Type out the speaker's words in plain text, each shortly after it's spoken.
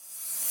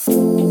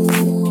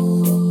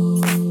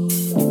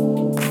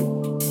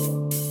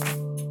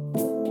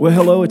Well,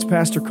 hello, it's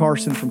Pastor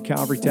Carson from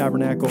Calvary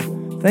Tabernacle.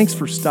 Thanks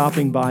for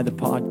stopping by the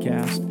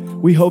podcast.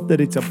 We hope that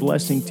it's a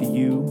blessing to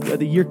you,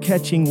 whether you're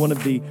catching one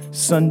of the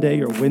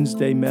Sunday or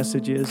Wednesday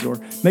messages,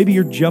 or maybe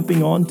you're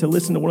jumping on to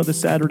listen to one of the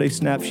Saturday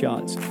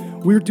snapshots.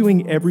 We're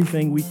doing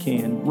everything we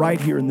can right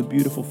here in the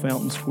beautiful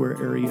Fountain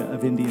Square area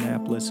of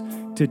Indianapolis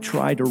to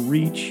try to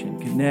reach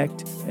and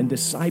connect and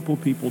disciple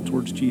people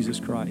towards Jesus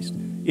Christ.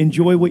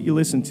 Enjoy what you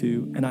listen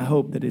to, and I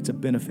hope that it's a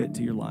benefit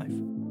to your life.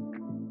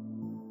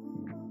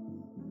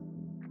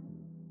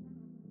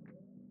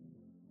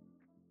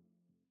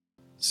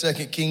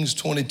 Second Kings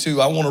 22,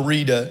 I want to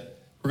read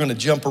we're going to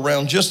jump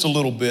around just a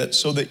little bit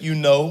so that you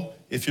know,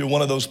 if you're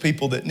one of those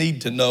people that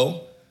need to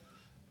know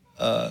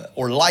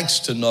or likes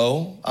to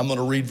know. I'm going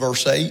to read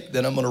verse 8,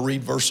 then I'm going to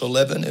read verse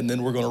 11, and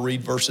then we're going to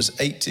read verses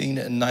 18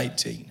 and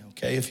 19,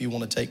 okay? If you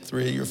want to take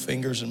three of your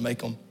fingers and make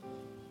them.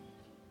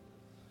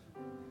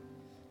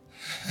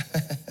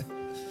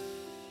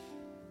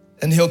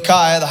 And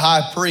Hilkiah the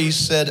high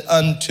priest said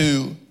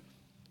unto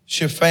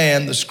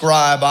Shaphan the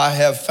scribe, I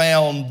have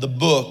found the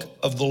book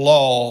of the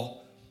law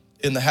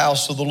in the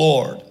house of the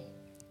Lord.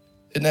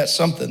 Isn't that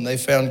something? They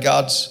found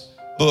God's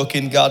book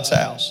in God's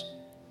house.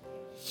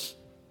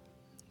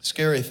 The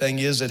scary thing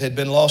is it had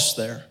been lost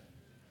there.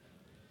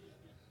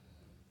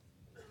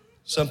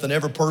 Something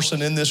every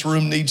person in this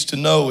room needs to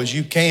know is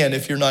you can,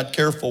 if you're not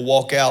careful,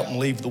 walk out and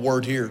leave the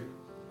word here.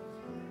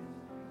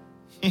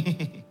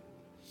 And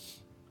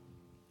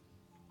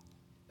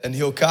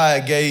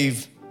Hilkiah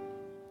gave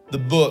the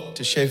book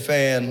to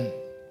Shaphan,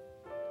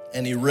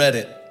 and he read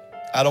it.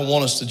 I don't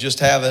want us to just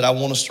have it. I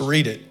want us to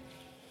read it.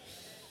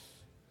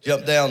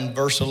 Jump down,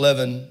 verse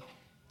 11.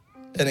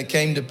 And it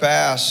came to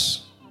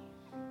pass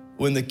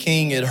when the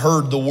king had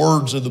heard the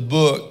words of the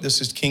book, this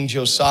is King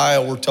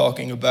Josiah we're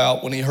talking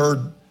about, when he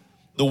heard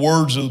the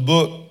words of the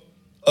book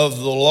of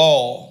the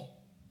law,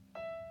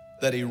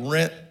 that he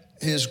rent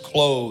his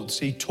clothes.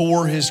 He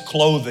tore his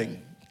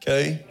clothing,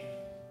 okay?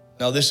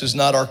 Now, this is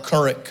not our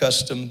current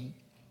custom,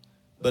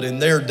 but in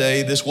their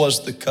day, this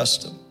was the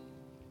custom.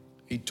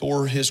 He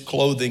tore his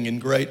clothing in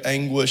great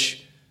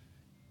anguish.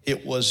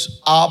 It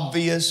was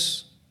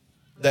obvious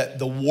that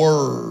the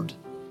word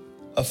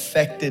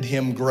affected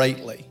him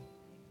greatly.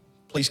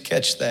 Please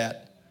catch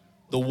that.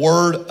 The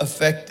word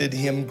affected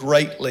him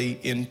greatly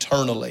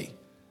internally,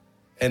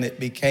 and it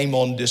became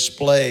on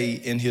display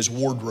in his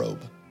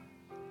wardrobe.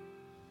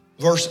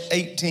 Verse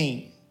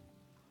 18.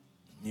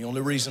 The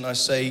only reason I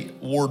say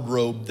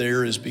wardrobe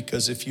there is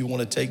because if you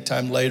want to take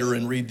time later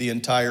and read the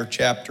entire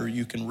chapter,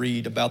 you can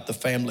read about the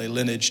family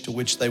lineage to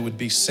which they would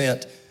be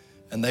sent,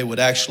 and they would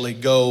actually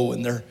go,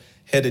 and they're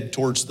headed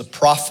towards the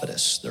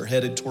prophetess. They're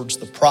headed towards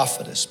the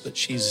prophetess, but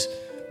she's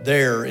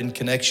there in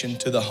connection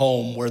to the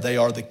home where they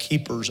are the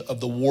keepers of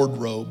the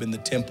wardrobe in the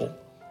temple.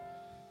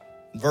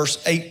 Verse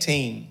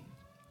 18,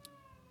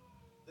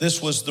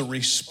 this was the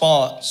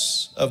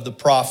response of the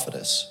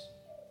prophetess.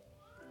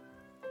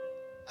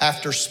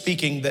 After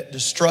speaking that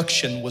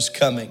destruction was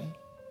coming,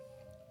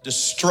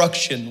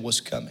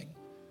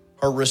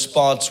 her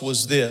response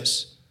was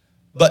this: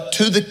 but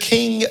to the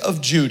king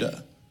of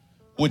Judah,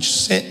 which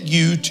sent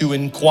you to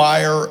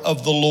inquire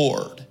of the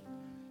Lord,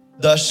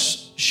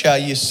 thus shall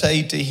you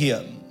say to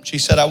him. She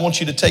said, I want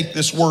you to take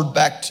this word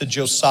back to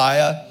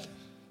Josiah,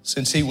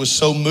 since he was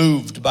so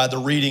moved by the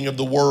reading of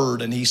the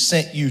word, and he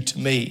sent you to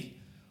me.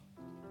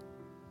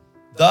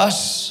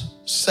 Thus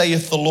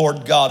saith the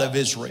Lord God of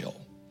Israel,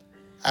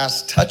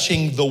 as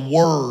touching the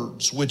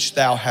words which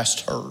thou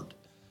hast heard,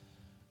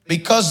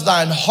 because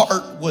thine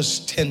heart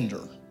was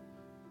tender,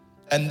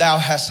 and thou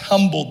hast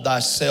humbled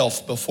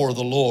thyself before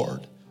the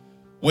Lord,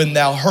 when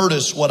thou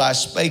heardest what I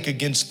spake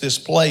against this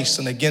place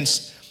and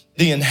against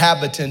the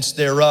inhabitants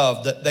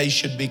thereof, that they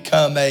should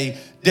become a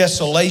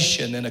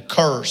desolation and a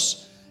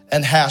curse,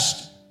 and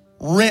hast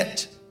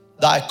rent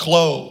thy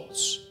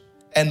clothes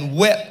and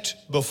wept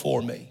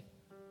before me.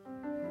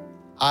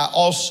 I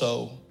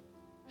also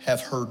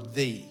have heard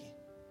thee,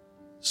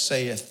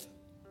 saith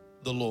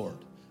the Lord.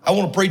 I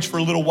want to preach for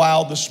a little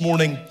while this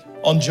morning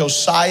on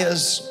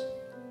Josiah's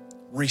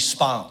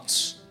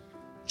response.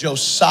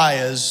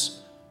 Josiah's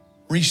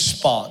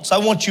response. I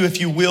want you, if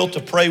you will, to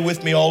pray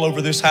with me all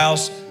over this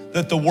house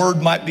that the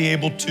word might be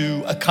able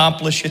to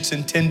accomplish its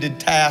intended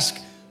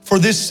task for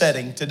this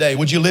setting today.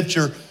 Would you lift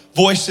your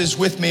voices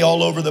with me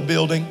all over the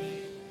building?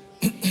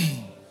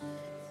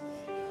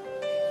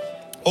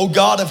 O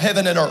God of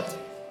heaven and earth,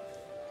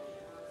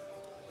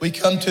 we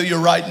come to you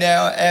right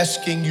now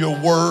asking your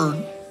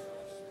word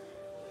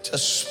to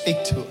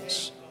speak to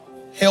us.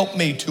 Help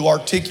me to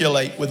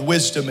articulate with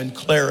wisdom and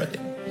clarity,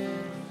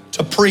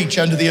 to preach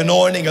under the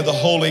anointing of the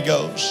Holy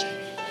Ghost.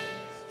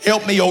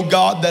 Help me, oh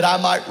God, that I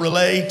might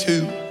relay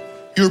to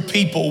your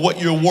people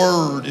what your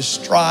word is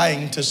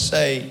trying to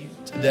say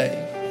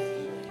today.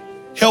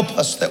 Help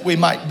us that we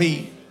might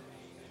be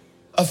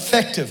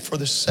effective for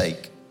the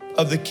sake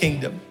of the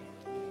kingdom.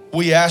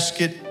 We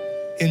ask it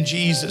in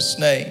Jesus'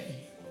 name.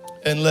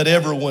 And let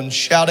everyone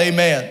shout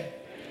amen. Amen.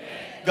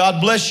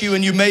 God bless you,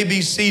 and you may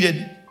be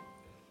seated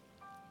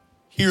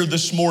here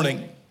this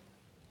morning.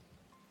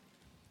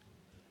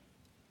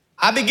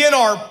 I begin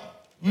our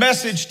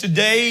message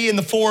today in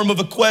the form of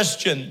a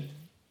question.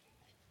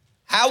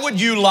 How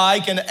would you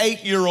like an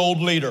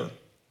 8-year-old leader?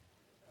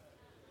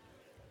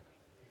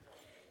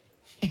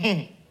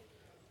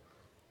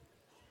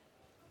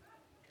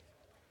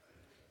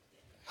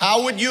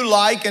 How would you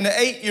like an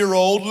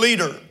 8-year-old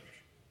leader?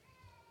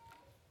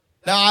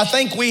 Now, I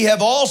think we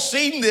have all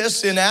seen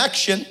this in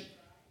action.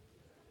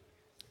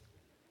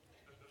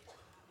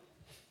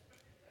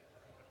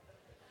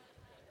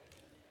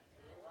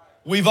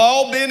 We've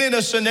all been in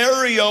a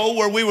scenario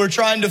where we were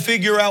trying to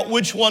figure out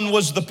which one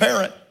was the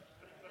parent.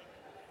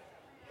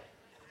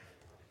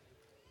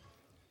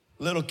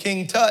 Little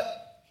King Tut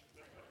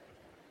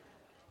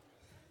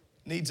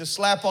needs a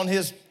slap on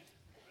his...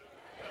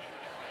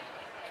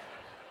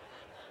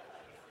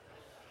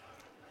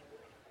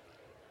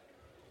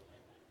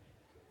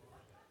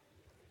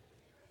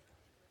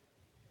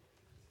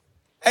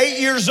 "8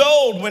 years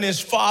old when his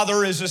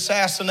father is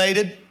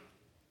assassinated.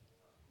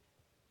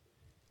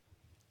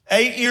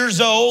 8 years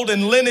old,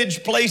 and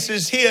lineage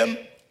places him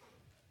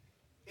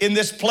in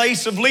this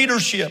place of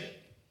leadership.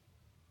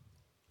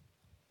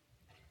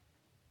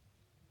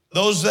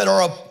 Those that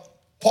are a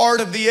part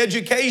of the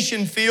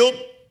education field,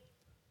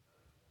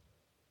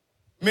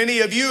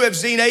 many of you have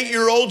seen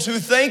 8-year-olds who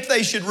think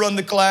they should run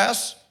the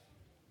class.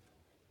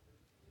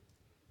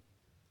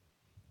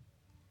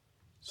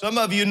 Some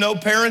of you know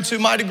parents who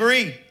might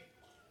agree.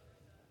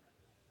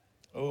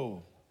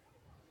 Oh.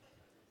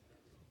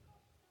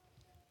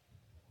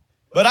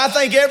 But I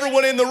think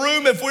everyone in the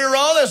room, if we're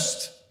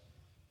honest,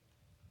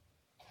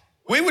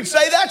 we would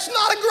say that's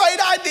not a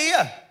great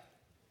idea.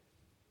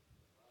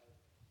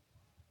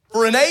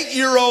 For an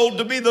 8-year-old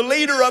to be the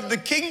leader of the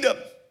kingdom.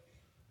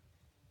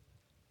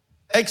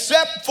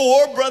 Except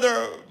for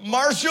Brother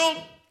Marshall,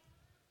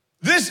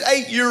 this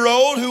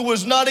 8-year-old who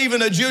was not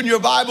even a junior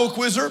Bible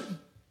quizzer,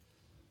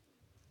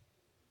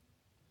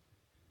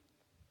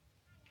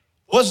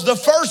 was the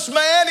first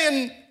man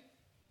in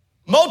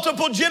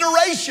multiple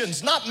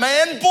generations, not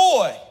man,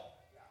 boy,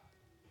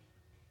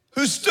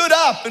 who stood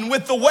up and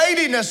with the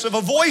weightiness of a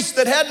voice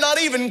that had not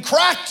even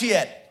cracked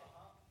yet.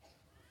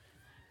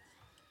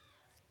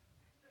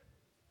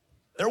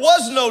 There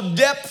was no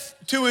depth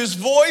to his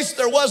voice.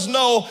 There was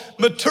no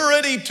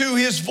maturity to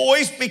his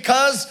voice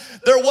because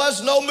there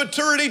was no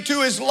maturity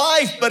to his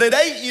life. But at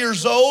 8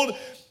 years old,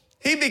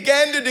 he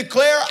began to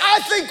declare, I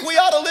think we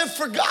ought to live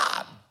for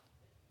God.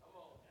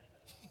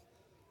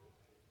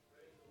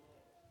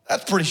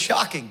 That's pretty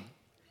shocking.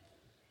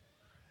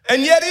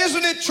 And yet,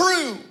 isn't it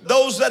true,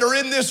 those that are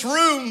in this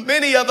room,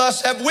 many of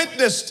us have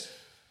witnessed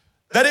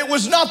that it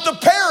was not the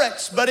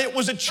parents, but it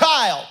was a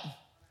child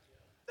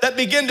that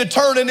began to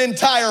turn an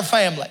entire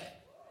family.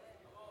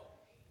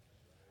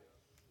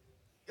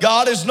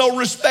 God is no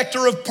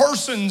respecter of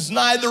persons,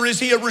 neither is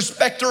he a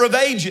respecter of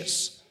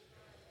ages.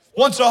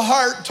 Once a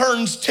heart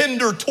turns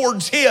tender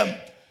towards him,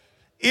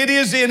 it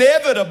is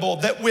inevitable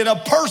that when a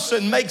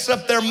person makes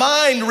up their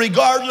mind,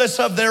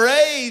 regardless of their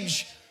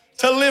age,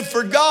 to live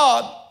for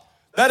God,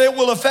 that it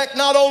will affect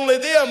not only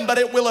them, but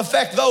it will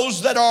affect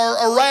those that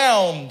are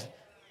around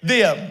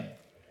them.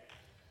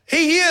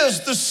 He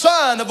is the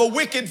son of a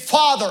wicked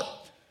father,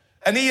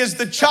 and he is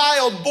the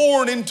child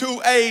born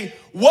into a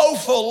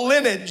woeful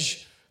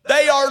lineage.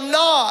 They are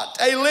not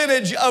a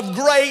lineage of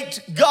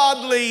great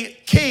godly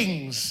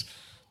kings.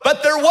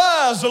 But there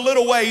was a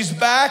little ways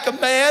back a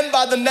man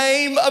by the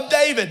name of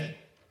David.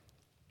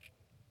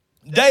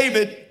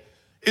 David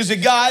is a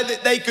guy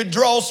that they could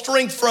draw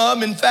strength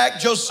from. In fact,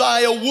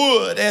 Josiah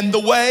would. And the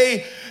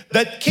way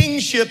that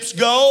kingships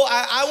go,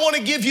 I want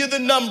to give you the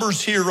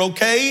numbers here,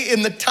 okay?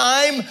 In the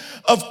time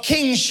of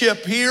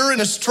kingship here,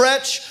 in a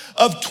stretch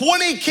of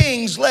 20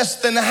 kings,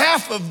 less than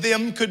half of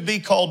them could be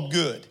called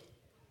good.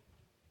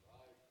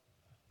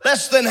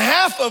 Less than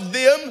half of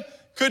them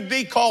could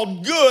be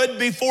called good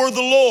before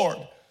the Lord.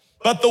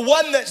 But the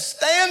one that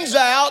stands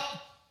out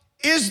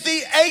is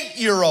the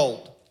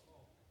 8-year-old.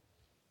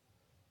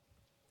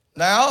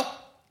 Now,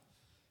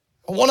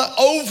 I want to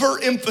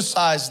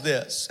overemphasize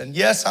this. And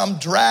yes, I'm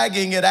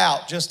dragging it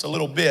out just a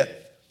little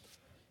bit.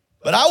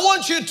 But I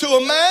want you to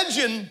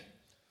imagine,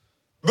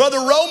 Brother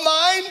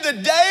Romine,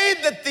 the day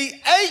that the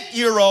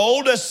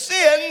 8-year-old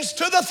ascends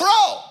to the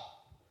throne.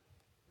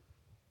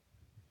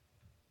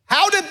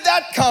 How did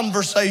that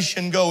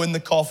conversation go in the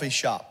coffee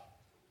shop?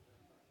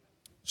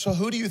 So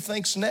who do you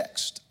think's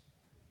next?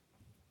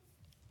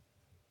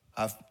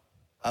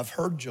 I've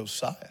heard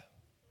Josiah.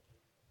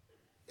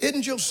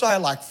 Isn't Josiah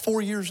like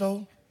 4 years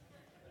old?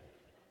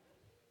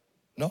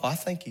 No, I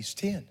think he's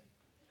 10.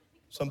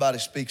 Somebody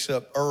speaks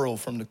up, Earl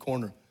from the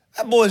corner.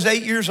 That boy's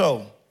 8 years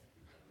old.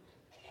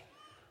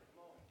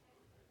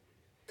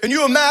 Can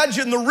you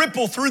imagine the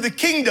ripple through the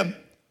kingdom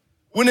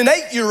when an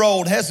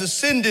 8-year-old has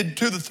ascended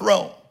to the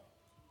throne?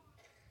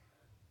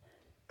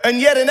 And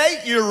yet an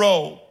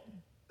 8-year-old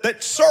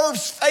that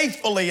serves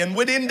faithfully and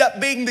would end up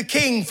being the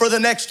king for the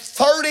next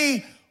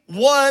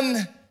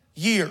 31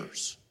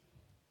 years.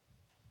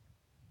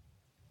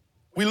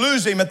 We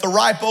lose him at the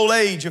ripe old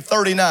age of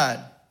 39.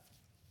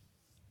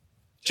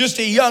 Just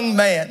a young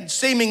man,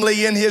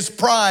 seemingly in his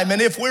prime.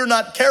 And if we're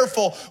not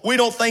careful, we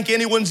don't think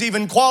anyone's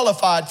even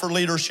qualified for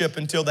leadership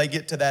until they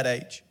get to that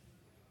age.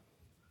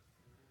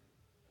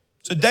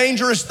 It's a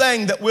dangerous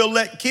thing that we'll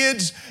let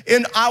kids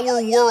in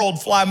our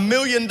world fly $1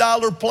 million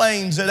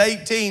planes at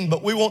 18,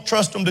 but we won't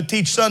trust them to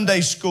teach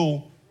Sunday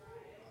school.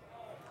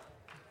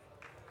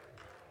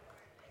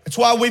 It's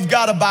why we've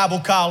got a Bible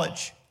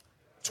college.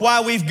 It's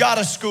why we've got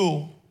a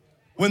school.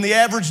 When the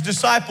average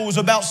disciple was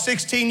about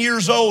 16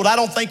 years old, I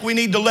don't think we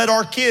need to let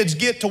our kids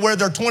get to where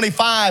they're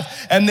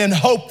 25 and then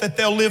hope that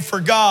they'll live for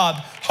God,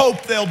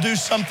 hope they'll do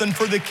something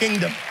for the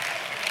kingdom.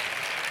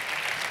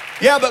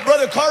 Yeah, but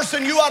Brother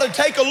Carson, you ought to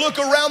take a look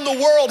around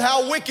the world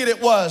how wicked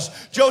it was.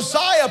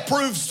 Josiah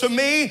proves to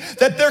me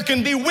that there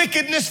can be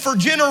wickedness for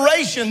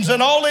generations,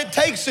 and all it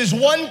takes is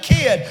one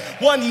kid,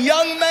 one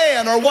young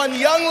man or one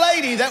young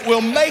lady that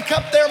will make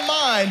up their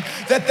mind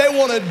that they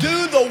want to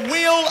do the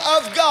will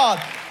of God.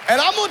 And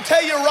I'm going to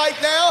tell you right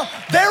now,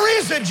 there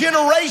is a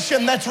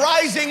generation that's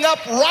rising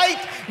up right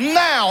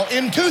now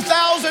in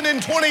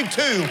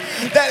 2022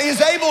 that is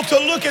able to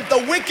look at the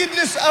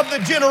wickedness of the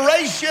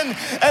generation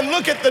and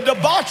look at the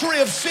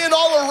debauchery of sin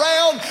all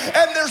around,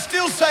 and they're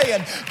still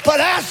saying, but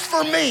as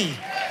for me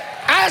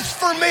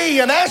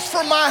and as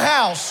for my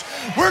house,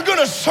 we're going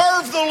to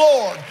serve the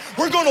Lord.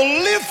 We're going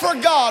to live for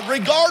God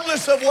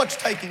regardless of what's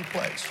taking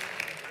place.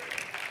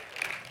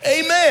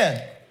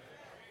 Amen.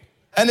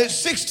 And at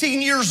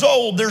 16 years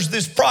old, there's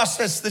this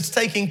process that's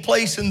taking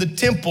place in the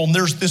temple. And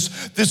there's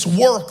this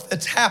work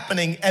that's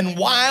happening. And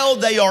while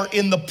they are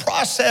in the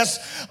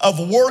process of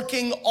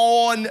working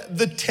on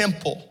the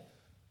temple,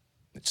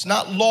 it's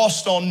not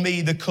lost on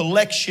me the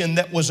collection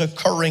that was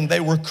occurring.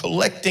 They were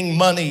collecting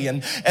money,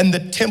 and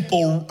the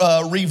temple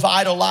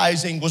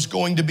revitalizing was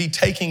going to be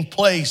taking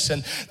place,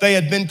 and they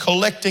had been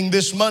collecting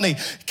this money.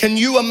 Can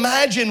you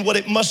imagine what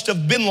it must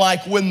have been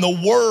like when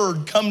the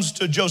word comes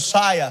to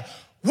Josiah?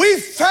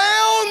 We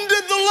found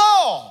the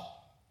law.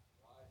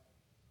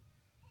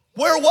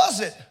 Where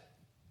was it?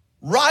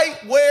 Right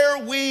where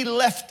we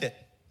left it.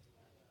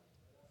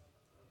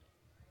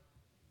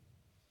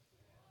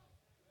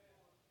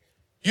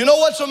 You know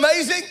what's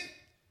amazing?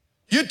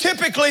 You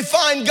typically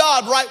find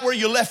God right where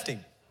you left him.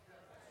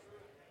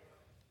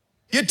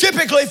 You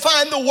typically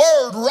find the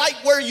word right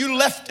where you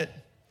left it.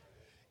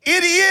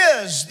 It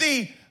is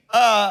the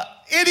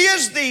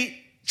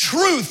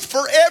truth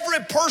for every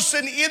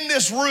person in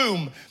this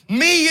room,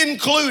 me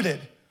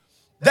included,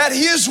 that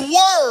his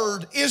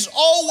word is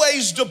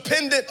always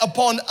dependent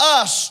upon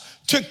us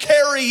to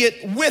carry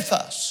it with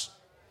us,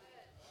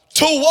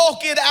 to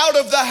walk it out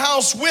of the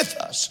house with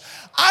us.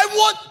 I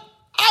want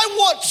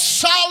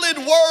solid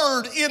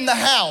word in the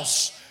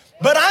house,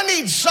 but I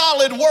need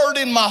solid word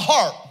in my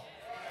heart.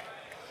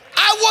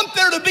 I want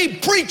there to be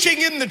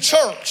preaching in the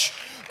church,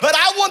 but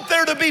I want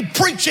there to be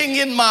preaching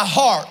in my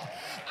heart.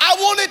 I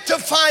want it to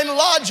find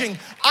lodging.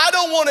 I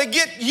don't want to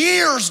get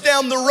years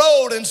down the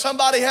road and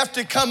somebody have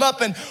to come up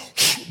and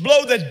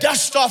blow the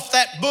dust off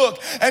that book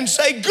and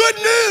say, good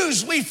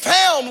news, we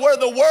found where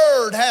the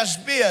word has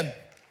been.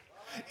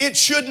 It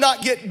should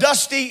not get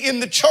dusty in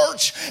the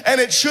church,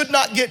 and it should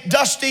not get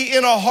dusty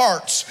in our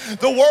hearts.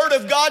 The word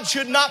of God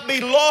should not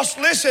be lost.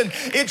 Listen,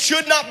 it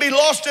should not be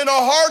lost in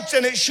our hearts,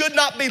 and it should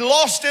not be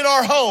lost in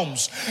our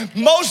homes.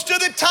 Most of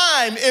the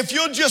time, if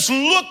you'll just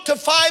look to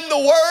find the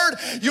word,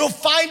 you'll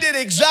find it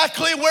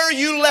exactly where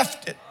you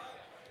left it.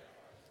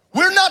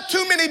 We're not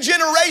too many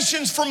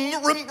generations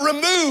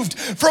removed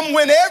from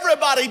when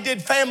everybody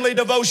did family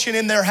devotion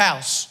in their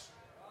house.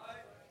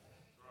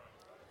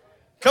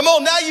 Come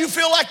on, now you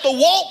feel like the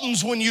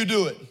Waltons when you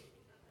do it.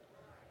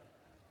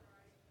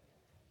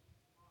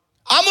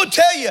 I'm going to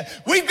tell you,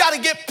 we've got to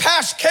get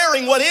past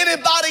caring what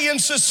anybody in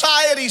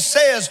society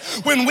says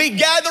when we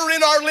gather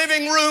in our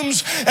living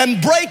rooms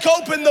and break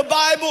open the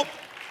Bible.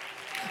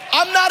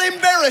 I'm not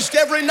embarrassed.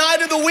 Every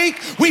night of the week,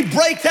 we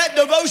break that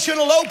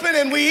devotional open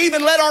and we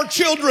even let our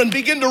children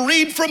begin to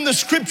read from the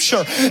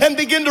scripture and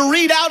begin to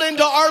read out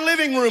into our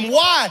living room.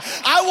 Why?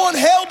 I want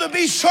hell to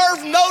be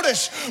served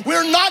notice.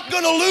 We're not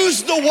going to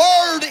lose the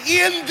word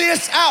in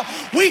this hour.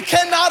 We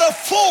cannot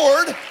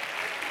afford,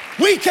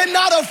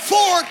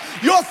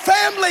 your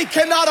family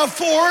cannot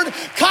afford,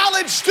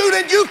 college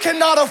student, you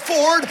cannot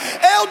afford,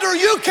 elder,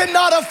 you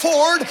cannot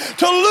afford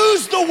to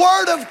lose the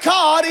word of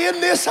God in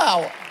this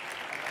hour.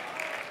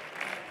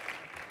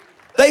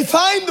 They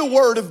find the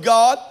word of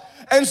God,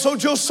 and so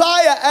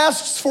Josiah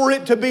asks for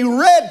it to be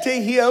read to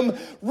him.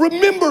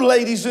 Remember,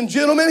 ladies and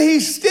gentlemen,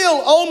 he's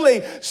still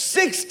only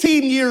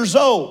 16 years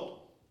old.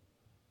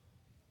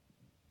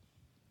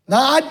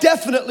 Now, I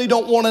definitely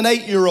don't want an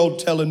 8-year-old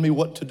telling me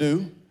what to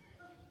do.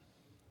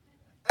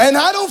 And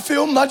I don't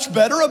feel much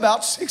better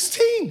about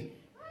 16.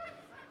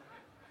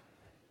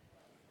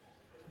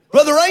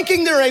 Brother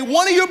Ranking, there ain't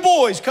one of your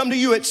boys come to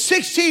you at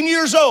 16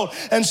 years old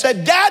and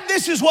said, Dad,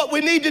 this is what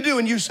we need to do.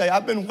 And you say,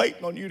 I've been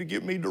waiting on you to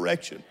give me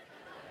direction.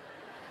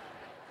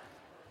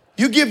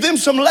 You give them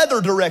some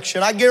leather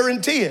direction, I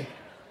guarantee it.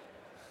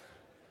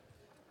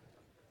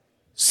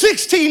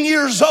 16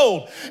 years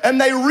old, and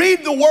they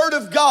read the Word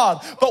of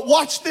God. But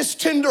watch this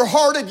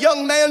tender-hearted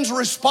young man's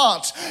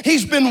response.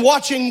 He's been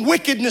watching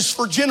wickedness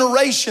for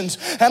generations,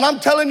 and I'm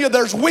telling you,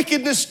 there's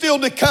wickedness still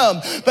to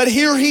come. But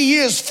here he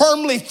is,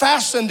 firmly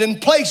fastened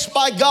and placed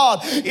by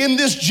God in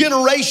this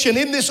generation,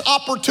 in this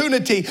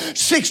opportunity,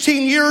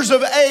 16 years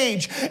of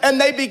age,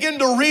 and they begin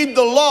to read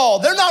the law.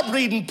 They're not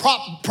reading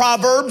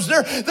Proverbs.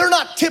 They're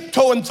not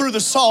tiptoeing through the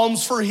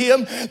Psalms for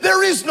him.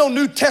 There is no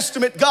New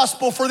Testament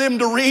gospel for them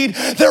to read.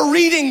 They're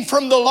reading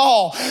from the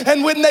law.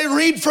 And when they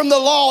read from the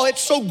law, it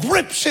so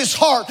grips his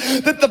heart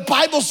that the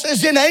Bible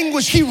says in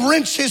anguish he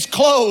rents his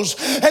clothes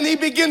and he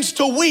begins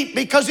to weep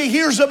because he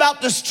hears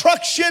about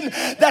destruction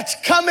that's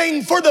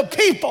coming for the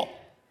people.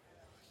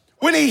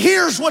 When he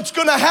hears what's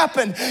going to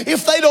happen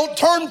if they don't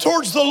turn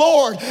towards the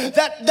Lord,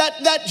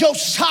 that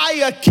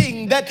Josiah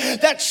king, that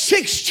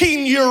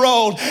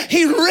 16-year-old,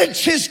 he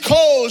rents his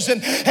clothes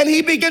and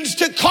he begins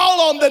to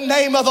call on the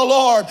name of the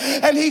Lord.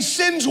 And he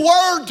sends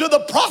word to the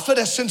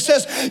prophetess and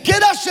says,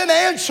 get us an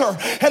answer.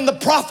 And the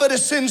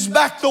prophetess sends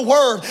back the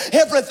word.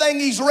 Everything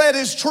he's read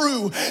is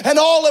true and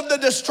all of the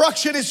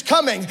destruction is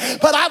coming.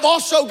 But I've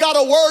also got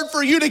a word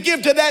for you to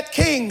give to that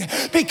king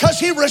because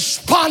he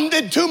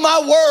responded to my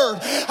word.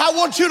 I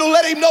want you to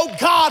let him know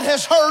God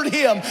has heard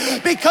him,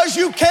 because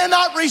you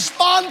cannot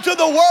respond to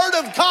the word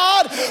of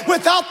God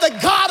without the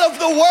God of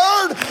the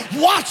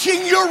word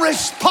watching your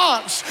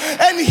response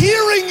and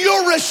hearing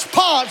your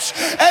response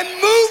and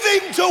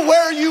moving to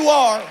where you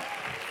are.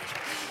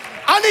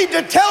 I need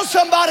to tell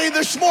somebody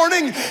this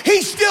morning,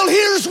 he still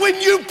hears when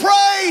you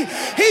pray.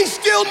 He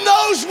still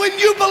knows when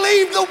you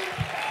believe the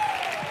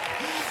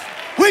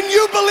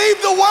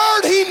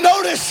word, he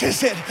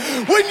notices it.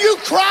 When you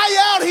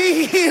cry out,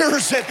 he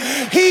hears it.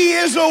 He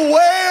is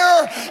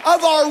aware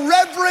of our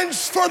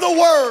reverence for the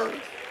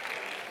word.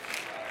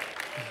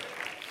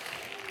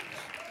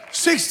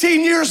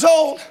 16 years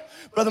old.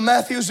 Brother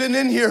Matthews isn't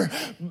in here.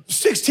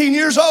 16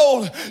 years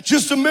old,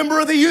 just a member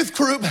of the youth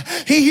group.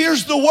 He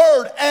hears the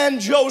word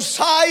and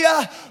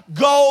Josiah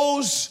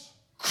goes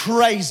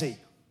crazy.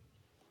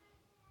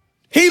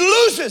 He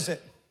loses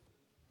it.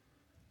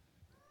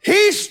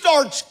 He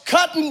starts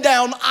cutting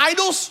down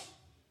idols.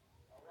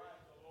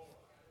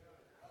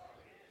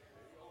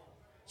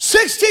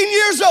 16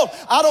 years old.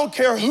 I don't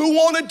care who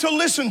wanted to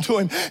listen to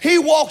him. He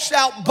walks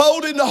out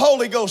bold in the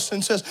Holy Ghost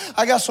and says,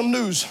 I got some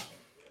news.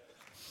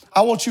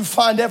 I want you to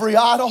find every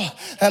idol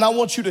and I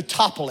want you to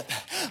topple it.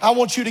 I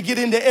want you to get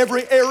into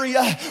every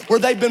area where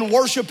they've been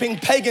worshiping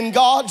pagan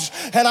gods,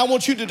 and I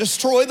want you to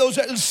destroy those.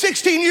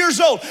 16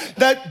 years old.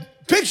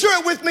 That, picture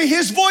it with me.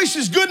 His voice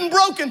is good and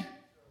broken.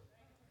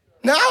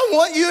 Now I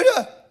want you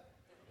to.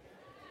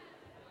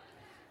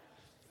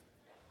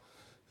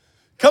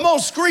 Come on,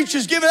 Screech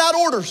is giving out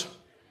orders.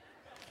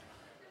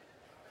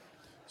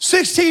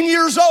 16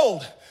 years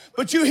old.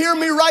 But you hear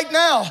me right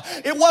now.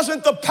 It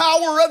wasn't the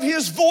power of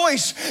his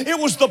voice. It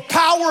was the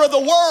power of the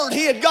word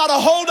he had got a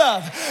hold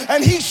of.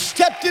 And he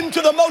stepped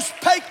into the most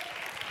pagan.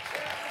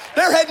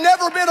 There had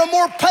never been a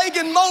more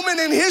pagan moment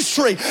in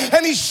history.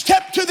 And he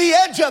stepped to the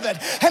edge of it.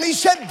 And he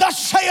said, thus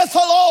saith the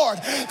Lord,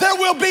 there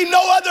will be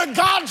no other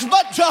gods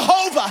but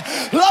Jehovah.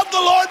 Love the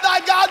Lord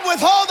thy God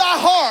with all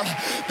thy heart.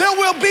 There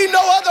will be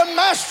no other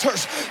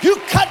masters. You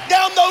cut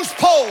down those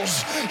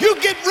poles. You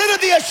get rid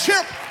of the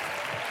Asherah.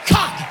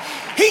 God.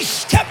 He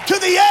stepped to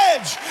the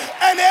edge,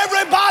 and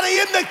everybody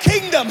in the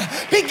kingdom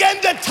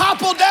began to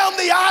topple down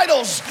the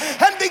idols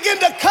and begin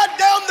to cut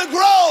down the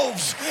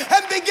groves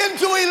and begin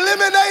to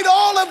eliminate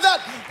all of that.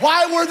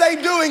 Why were they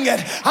doing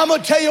it? I'm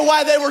going to tell you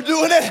why they were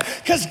doing it.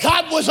 Because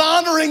God was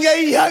honoring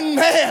a young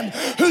man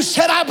who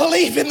said, I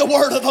believe in the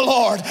word of the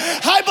Lord.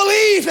 I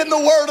believe in the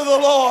word of the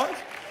Lord.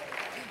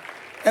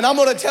 And I'm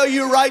going to tell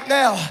you right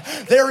now,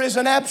 there is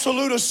an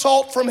absolute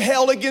assault from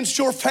hell against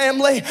your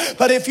family.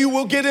 But if you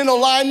will get in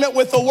alignment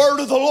with the word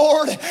of the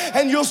Lord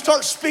and you'll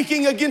start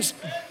speaking against...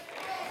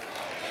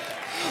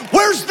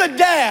 Where's the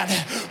dad?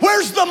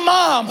 Where's the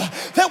mom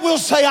that will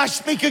say, I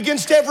speak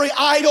against every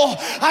idol.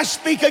 I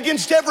speak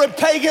against every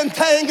pagan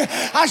thing.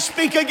 I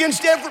speak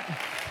against every...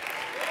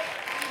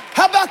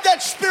 How about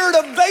that spirit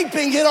of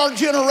vaping in our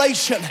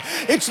generation?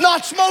 It's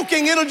not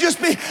smoking, it'll just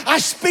be, I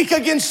speak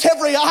against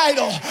every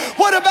idol.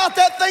 What about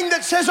that thing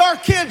that says our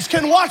kids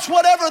can watch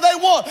whatever they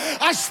want?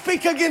 I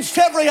speak against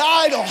every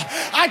idol.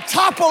 I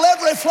topple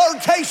every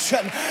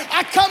flirtation.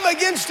 I come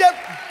against every...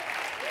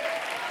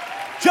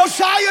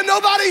 Josiah,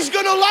 nobody's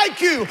gonna like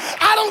you.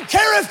 I don't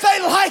care if they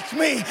like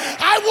me.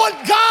 I want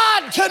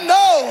God to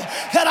know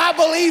that I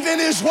believe in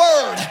his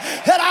word,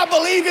 that I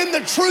believe in the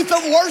truth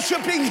of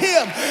worshiping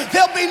him.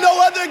 There'll be no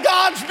other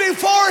gods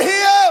before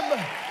him.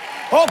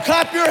 Oh,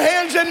 clap your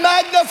hands and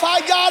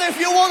magnify God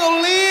if you want to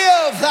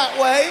live that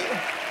way.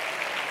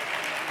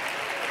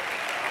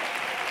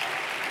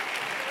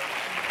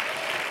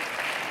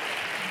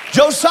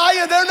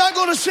 Josiah, they're not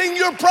going to sing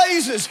your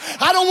praises.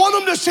 I don't want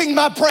them to sing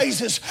my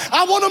praises.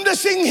 I want them to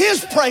sing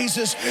his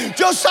praises.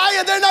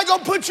 Josiah, they're not going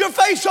to put your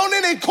face on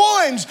any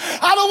coins.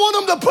 I don't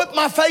want them to put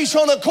my face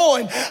on a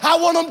coin. I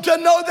want them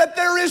to know that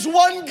there is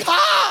one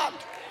God.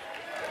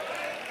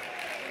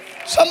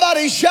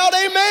 Somebody shout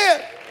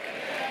amen.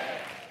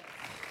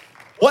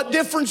 What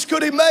difference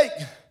could he make?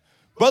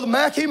 Brother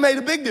Mac, he made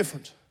a big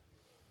difference.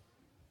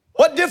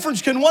 What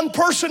difference can one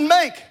person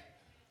make?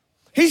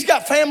 He's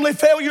got family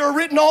failure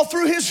written all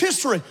through his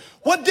history.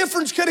 What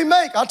difference can he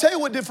make? I'll tell you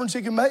what difference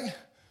he can make.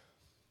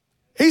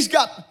 He's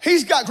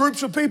got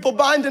groups of people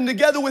binding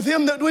together with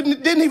him that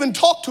didn't even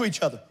talk to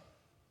each other.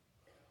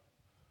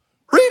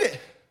 Read it.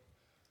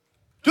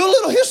 Do a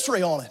little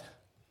history on it.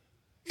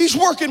 He's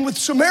working with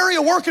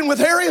Samaria, working with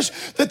areas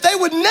that they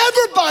would never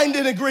bind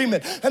in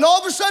agreement. And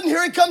all of a sudden,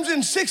 here he comes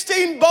in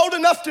 16, bold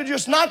enough to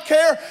just not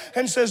care,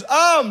 and says,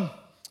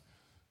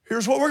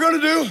 here's what we're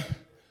going to do.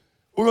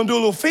 We're going to do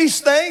a little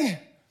feast thing.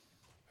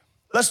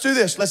 Let's do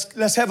this.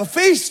 Let's have a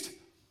feast.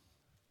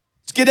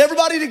 Let's get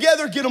everybody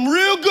together, get them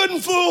real good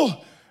and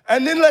full,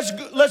 and then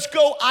let's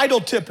go idol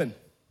tipping.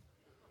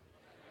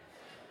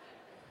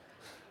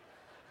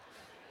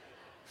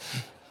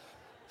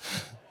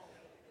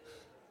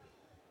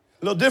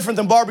 A little different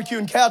than barbecue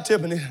and cow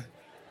tipping.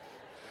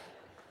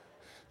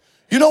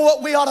 You know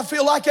what we ought to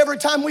feel like every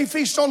time we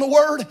feast on the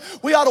word?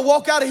 We ought to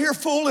walk out of here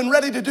full and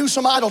ready to do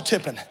some idol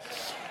tipping.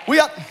 We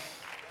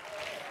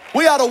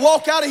ought to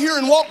walk out of here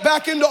and walk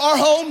back into our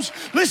homes.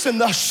 Listen,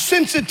 the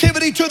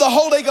sensitivity to the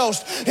Holy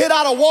Ghost, it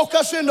ought to walk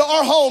us into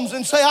our homes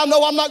and say, I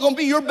know I'm not going to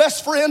be your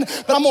best friend,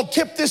 but I'm going to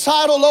tip this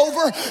idol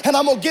over and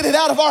I'm going to get it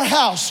out of our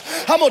house.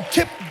 I'm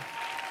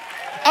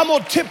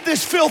going to tip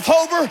this filth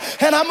over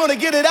and I'm going to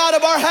get it out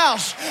of our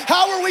house.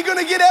 How are we going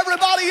to get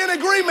everybody in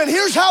agreement?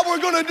 Here's how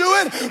we're going to do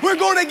it. We're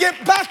going to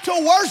get back to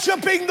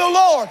worshiping the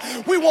Lord.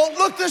 We won't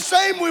look the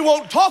same. We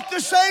won't talk the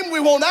same.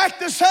 We won't act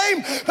the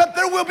same. But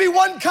there will be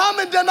one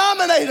common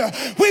denominator.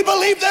 We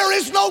believe there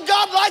is no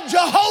God like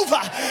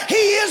Jehovah.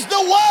 He is the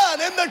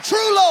one and the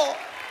true Lord.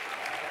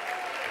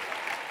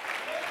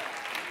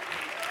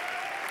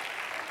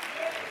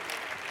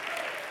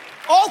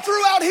 All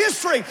throughout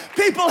history,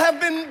 people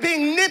have been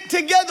being knit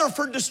together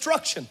for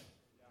destruction.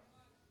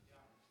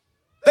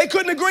 They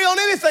couldn't agree on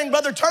anything,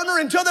 Brother Turner,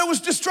 until there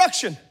was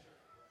destruction.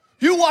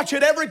 You watch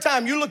it every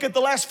time. You look at the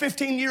last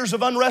 15 years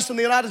of unrest in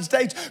the United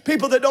States,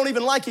 people that don't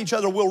even like each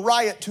other will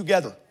riot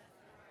together.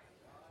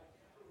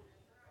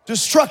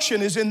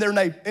 Destruction is in their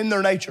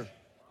nature.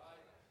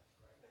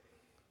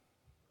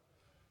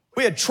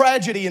 We had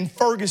tragedy in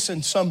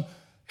Ferguson some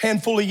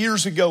handful of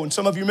years ago, and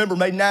some of you remember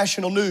made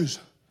national news.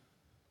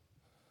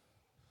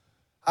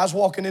 I was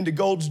walking into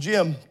Gold's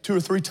Gym 2 or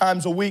 3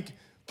 times a week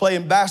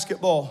playing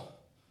basketball.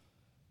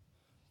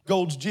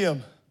 Gold's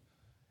Gym.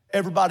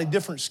 Everybody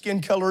different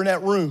skin color in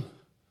that room.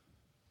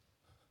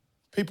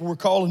 People were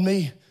calling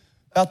me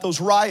about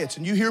those riots,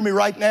 and you hear me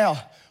right now.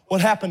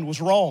 What happened was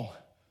wrong.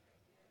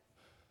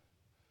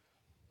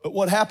 But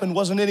what happened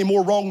wasn't any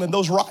more wrong than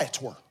those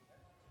riots were.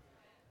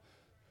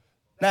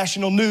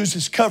 National news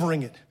is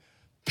covering it,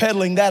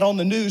 peddling that on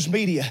the news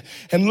media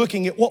and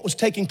looking at what was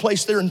taking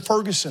place there in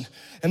Ferguson.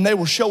 And they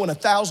were showing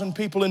 1,000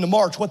 people in the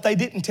march. What they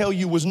didn't tell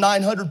you was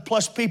 900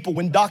 plus people,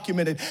 when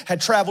documented, had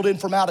traveled in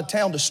from out of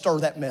town to stir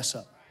that mess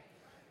up.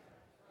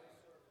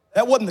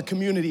 That wasn't the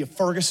community of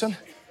Ferguson.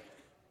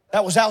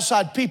 That was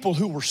outside people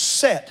who were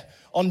set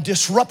on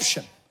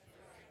disruption,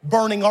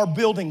 burning our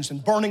buildings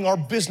and burning our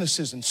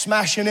businesses and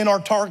smashing in our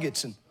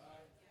targets. And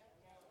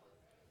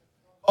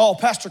oh,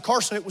 Pastor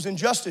Carson, it was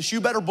injustice. You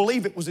better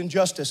believe it was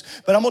injustice.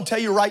 But I'm going to tell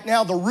you right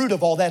now, the root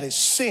of all that is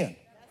sin.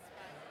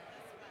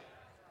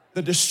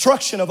 The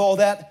destruction of all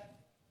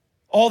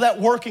that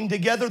working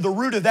together, the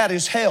root of that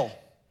is hell.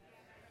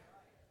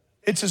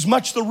 It's as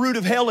much the root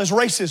of hell as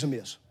racism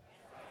is.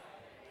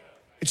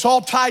 It's all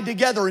tied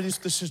together. It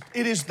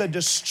is the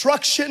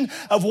destruction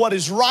of what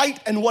is right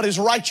and what is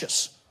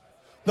righteous.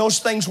 Those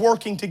things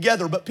working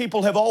together, but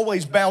people have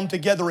always bound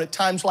together at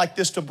times like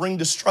this to bring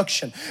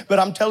destruction. But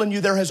I'm telling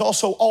you, there has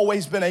also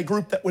always been a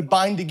group that would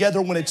bind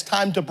together when it's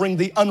time to bring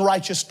the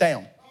unrighteous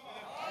down.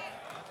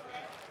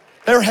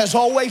 There has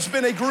always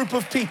been a group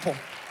of people,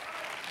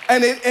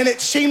 and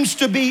it seems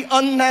to be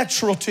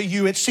unnatural to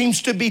you. It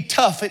seems to be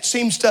tough. It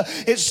seems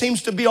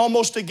to be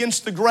almost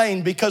against the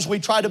grain, because we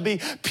try to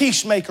be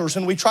peacemakers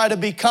and we try to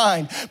be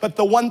kind. But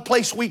the one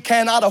place we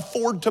cannot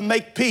afford to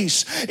make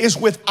peace is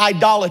with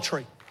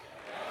idolatry.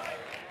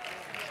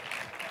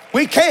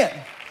 We can't.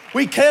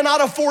 We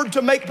cannot afford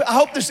to make,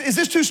 is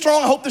this too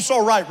strong? I hope this is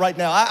all right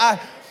now.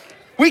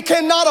 We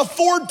cannot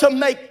afford to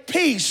make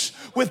peace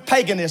with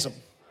paganism.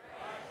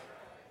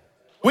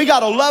 We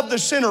got to love the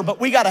sinner, but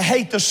we got to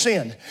hate the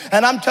sin.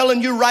 And I'm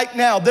telling you right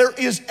now, there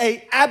is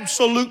an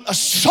absolute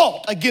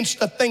assault against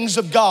the things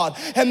of God.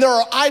 And there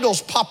are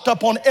idols popped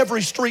up on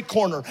every street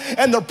corner.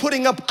 And they're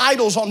putting up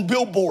idols on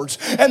billboards.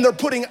 And they're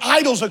putting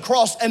idols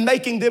across and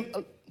making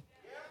them...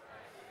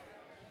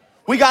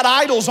 We got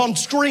idols on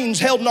screens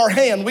held in our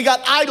hand. We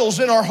got idols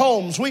in our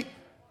homes.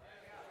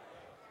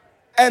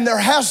 And there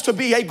has to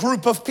be a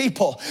group of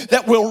people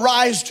that will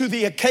rise to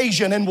the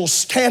occasion and will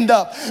stand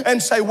up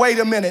and say, wait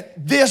a minute,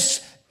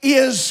 this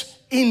is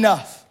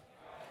enough.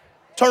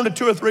 Turn to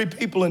 2 or 3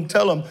 people and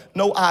tell them,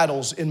 no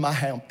idols in my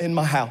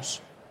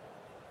house.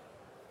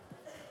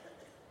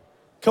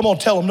 Come on,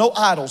 tell them, no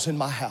idols in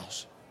my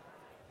house.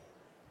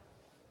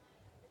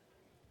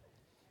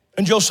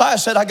 And Josiah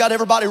said, I got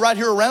everybody right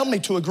here around me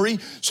to agree.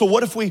 So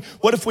what if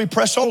we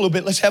press on a little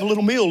bit? Let's have a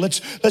little meal.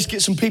 Let's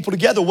get some people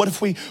together. What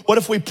if we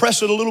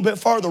press it a little bit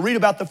farther? Read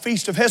about the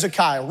feast of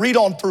Hezekiah. Read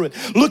on through it.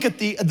 Look at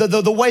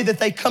the way that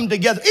they come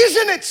together.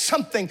 Isn't it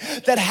something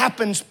that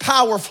happens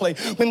powerfully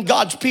when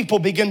God's people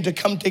begin to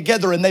come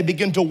together and they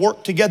begin to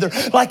work together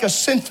like a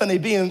symphony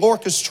being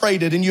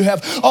orchestrated, and you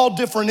have all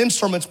different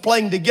instruments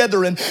playing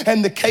together, and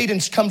the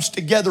cadence comes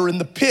together, and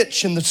the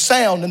pitch and the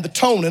sound and the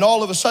tone, and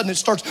all of a sudden it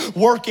starts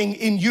working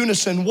in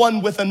unison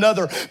one with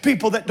another.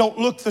 People that don't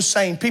look the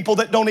same, people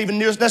that don't even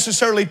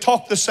necessarily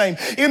talk the same.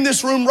 In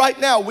this room right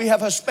now, we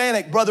have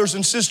Hispanic brothers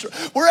and sisters.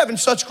 We're having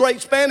such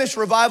great Spanish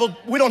revival.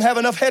 We don't have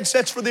enough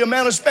headsets for the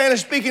amount of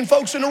Spanish speaking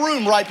folks in the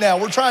room right now.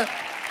 We're trying.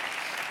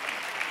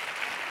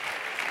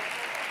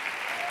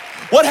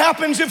 What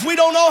happens if we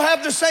don't all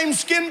have the same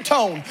skin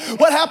tone?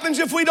 What happens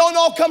if we don't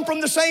all come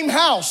from the same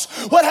house?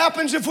 What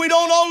happens if we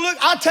don't all look?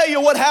 I'll tell you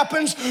what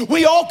happens.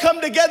 We all come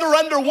together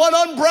under one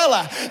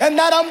umbrella, and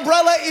that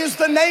umbrella is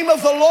the name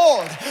of the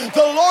Lord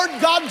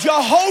God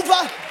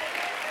Jehovah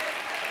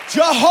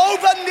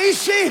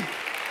Nissi.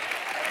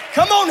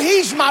 Come on,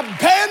 he's my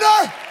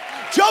banner.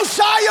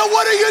 Josiah,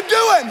 what are you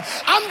doing?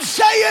 I'm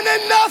saying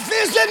enough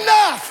is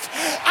enough.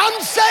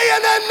 I'm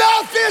saying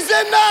enough is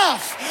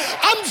enough.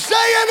 I'm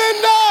saying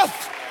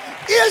enough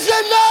is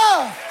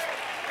enough.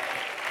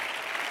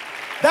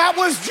 That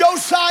was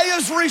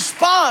Josiah's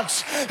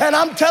response. And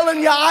I'm telling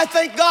you, I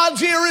think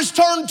God's ear is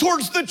turned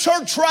towards the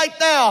church right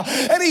now.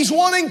 And he's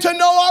wanting to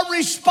know our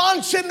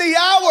response in the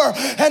hour.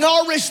 And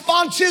our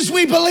response is,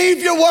 we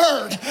believe your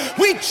word.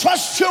 We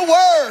trust your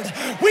word.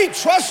 We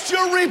trust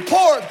your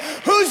report.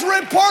 Whose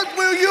report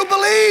will you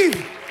believe?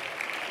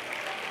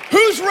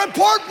 Whose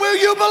report will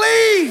you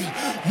believe?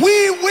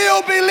 We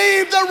will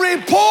believe the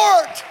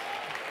report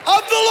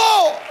of the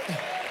Lord.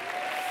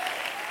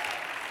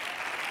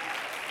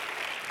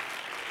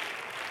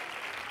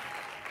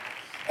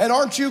 And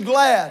aren't you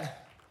glad?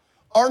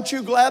 Aren't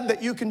you glad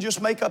that you can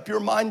just make up your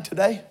mind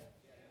today?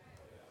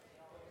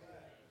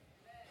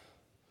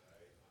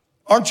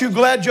 Aren't you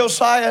glad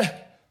Josiah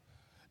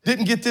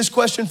didn't get this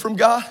question from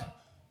God?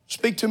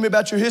 Speak to me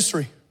about your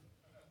history.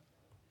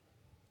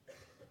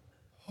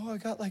 Oh, I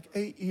got like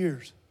 8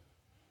 years.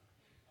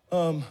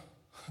 What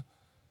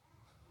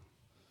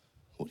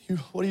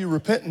are you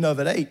repenting of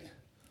at 8?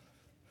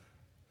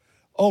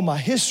 Oh, my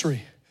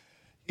history.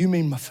 You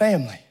mean my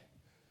family.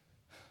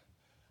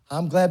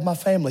 I'm glad my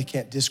family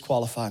can't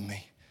disqualify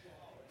me.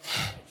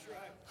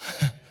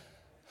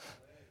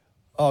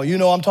 Oh, you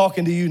know I'm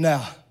talking to you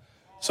now.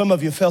 Some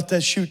of you felt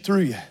that shoot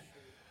through you.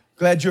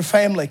 Glad your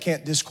family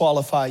can't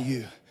disqualify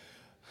you.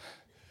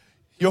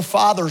 Your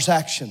father's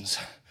actions,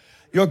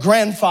 your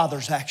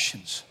grandfather's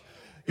actions,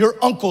 your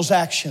uncle's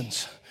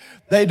actions,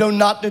 they do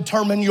not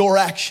determine your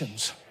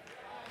actions.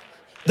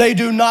 They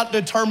do not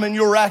determine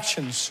your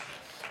actions.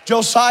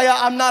 Josiah,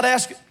 I'm not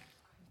asking.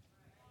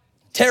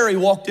 Terry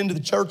walked into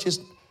the church.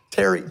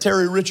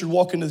 Terry Richard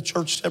walked into the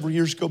church several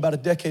years ago, about a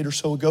decade or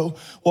so ago,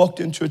 walked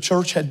into a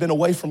church, had been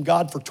away from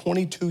God for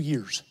 22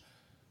 years.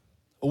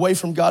 Away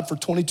from God for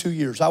 22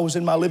 years. I was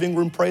in my living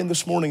room praying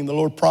this morning, and the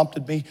Lord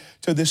prompted me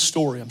to this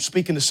story. I'm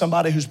speaking to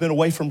somebody who's been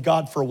away from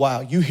God for a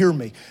while. You hear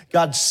me.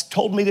 God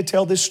told me to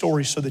tell this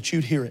story so that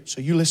you'd hear it.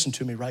 So you listen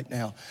to me right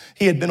now.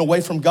 He had been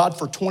away from God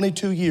for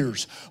 22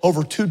 years.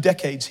 Over 2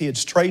 decades, he had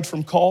strayed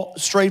from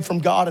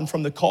God and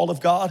from the call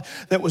of God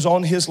that was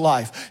on his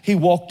life. He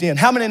walked in.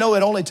 How many know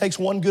it only takes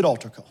one good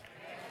altar call?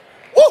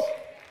 Woo!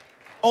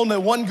 Only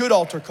one good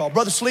altar call.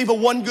 Brother Sleva,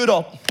 one good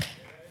altar.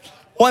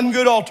 One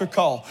good altar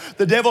call.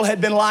 The devil had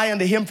been lying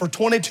to him for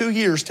 22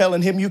 years,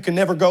 telling him you can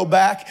never go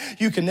back.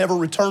 You can never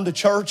return to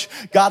church.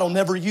 God will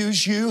never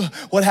use you.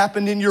 What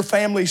happened in your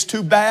family is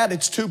too bad.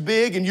 It's too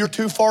big and you're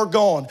too far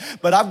gone.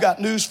 But I've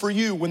got news for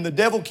you. When the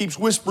devil keeps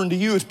whispering to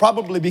you, it's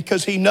probably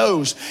because he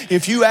knows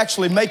if you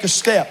actually make a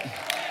step.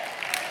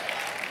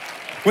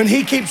 When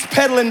he keeps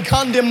peddling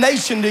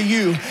condemnation to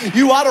you,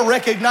 you ought to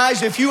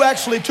recognize if you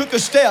actually took a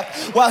step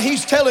while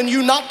he's telling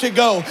you not to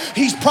go,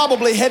 he's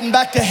probably heading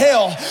back to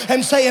hell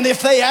and saying,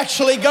 if they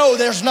actually go,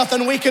 there's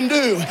nothing we can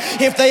do.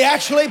 If they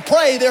actually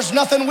pray, there's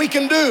nothing we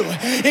can do.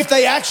 If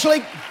they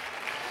actually...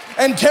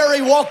 And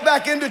Terry walked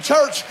back into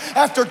church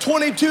after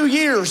 22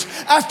 years.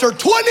 After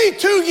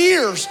 22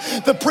 years,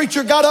 the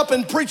preacher got up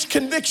and preached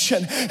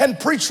conviction and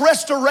preached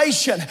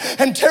restoration.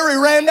 And Terry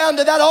ran down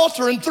to that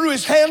altar and threw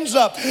his hands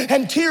up,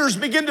 and tears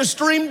began to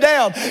stream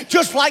down.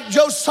 Just like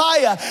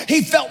Josiah,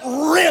 he felt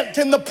rent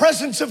in the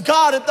presence of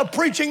God at the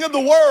preaching of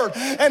the word.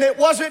 And it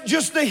wasn't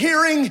just the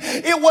hearing,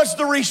 it was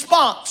the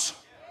response.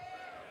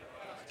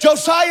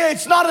 Josiah,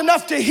 it's not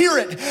enough to hear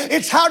it.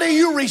 It's how do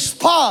you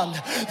respond?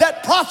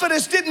 That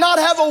prophetess did not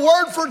have a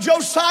word for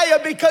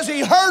Josiah because he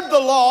heard the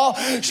law.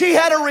 She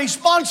had a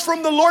response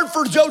from the Lord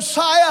for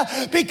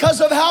Josiah because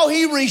of how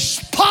he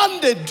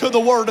responded to the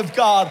word of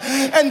God.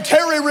 And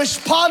Terry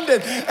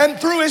responded and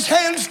threw his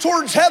hands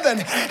towards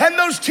heaven. And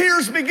those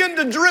tears began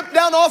to drip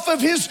down off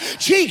of his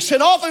cheeks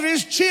and off of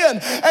his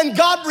chin. And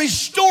God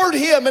restored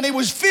him, and he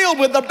was filled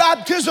with the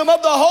baptism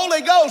of the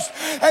Holy Ghost.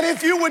 And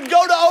if you would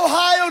go to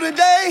Ohio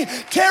today,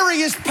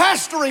 Terry is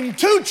pastoring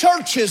 2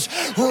 churches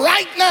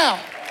right now.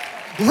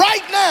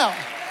 Right now.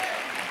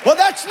 Well,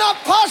 that's not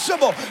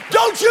possible.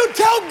 Don't you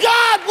tell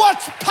God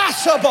what's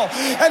possible.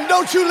 And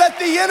don't you let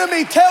the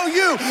enemy tell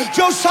you,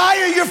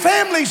 Josiah, your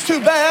family's too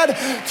bad.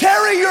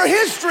 Terry, your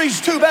history's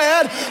too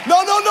bad.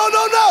 No, no, no,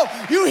 no,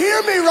 no. You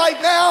hear me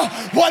right now?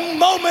 One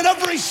moment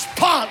of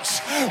response.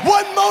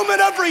 One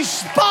moment of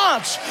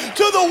response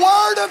to the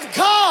word of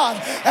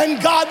God. And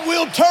God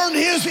will turn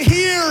his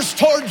ears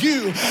toward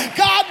you.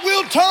 God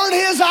will turn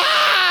his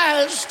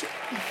eyes.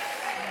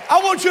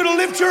 I want you to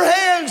lift your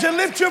hands and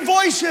lift your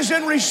voices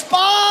and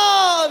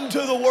respond to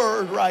the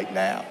word right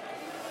now.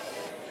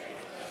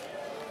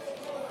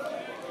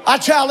 I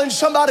challenge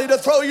somebody to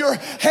throw your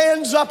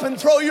hands up and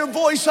throw your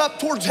voice up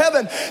towards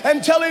heaven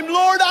and tell him,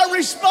 Lord, I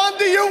respond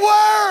to your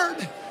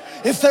word.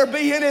 If there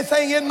be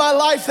anything in my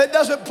life that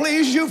doesn't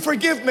please you,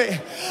 forgive me.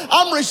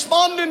 I'm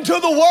responding to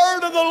the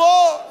word of the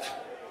Lord.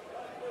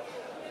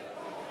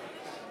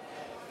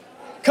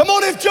 Come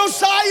on, if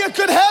Josiah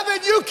could have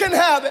it, you can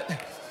have it.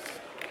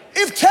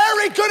 If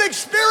Terry could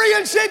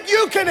experience it,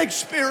 you can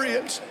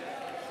experience it.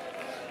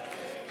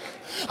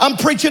 I'm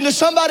preaching to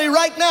somebody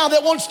right now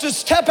that wants to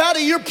step out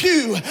of your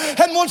pew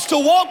and wants to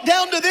walk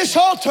down to this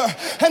altar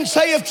and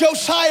say, if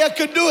Josiah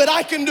could do it,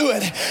 I can do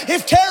it.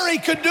 If Terry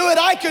could do it,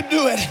 I could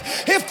do it.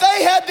 If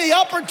they had the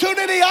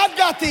opportunity, I've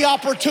got the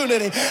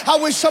opportunity. I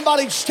wish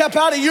somebody'd step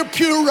out of your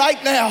pew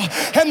right now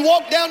and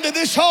walk down to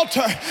this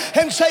altar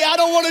and say, I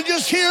don't want to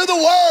just hear the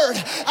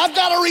word. I've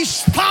got to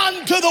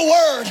respond to the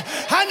word.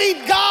 I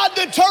need God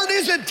to turn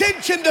his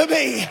attention to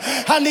me.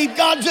 I need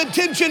God's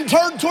attention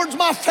turned towards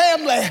my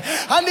family.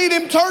 I need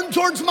him turned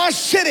towards my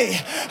city.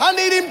 I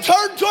need him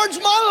turned towards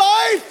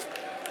my life.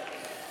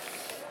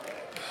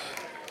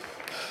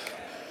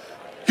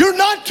 You're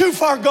not too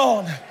far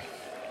gone.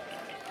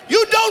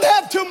 You don't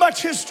have too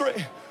much history.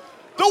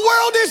 The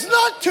world is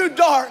not too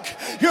dark.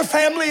 Your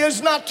family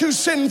is not too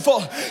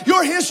sinful.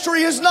 Your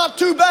history is not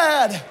too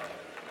bad.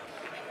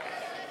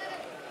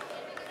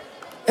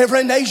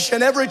 Every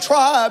nation, every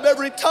tribe,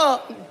 every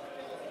tongue.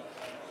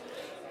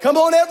 Come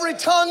on, every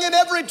tongue and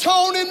every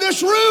tone in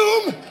this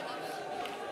room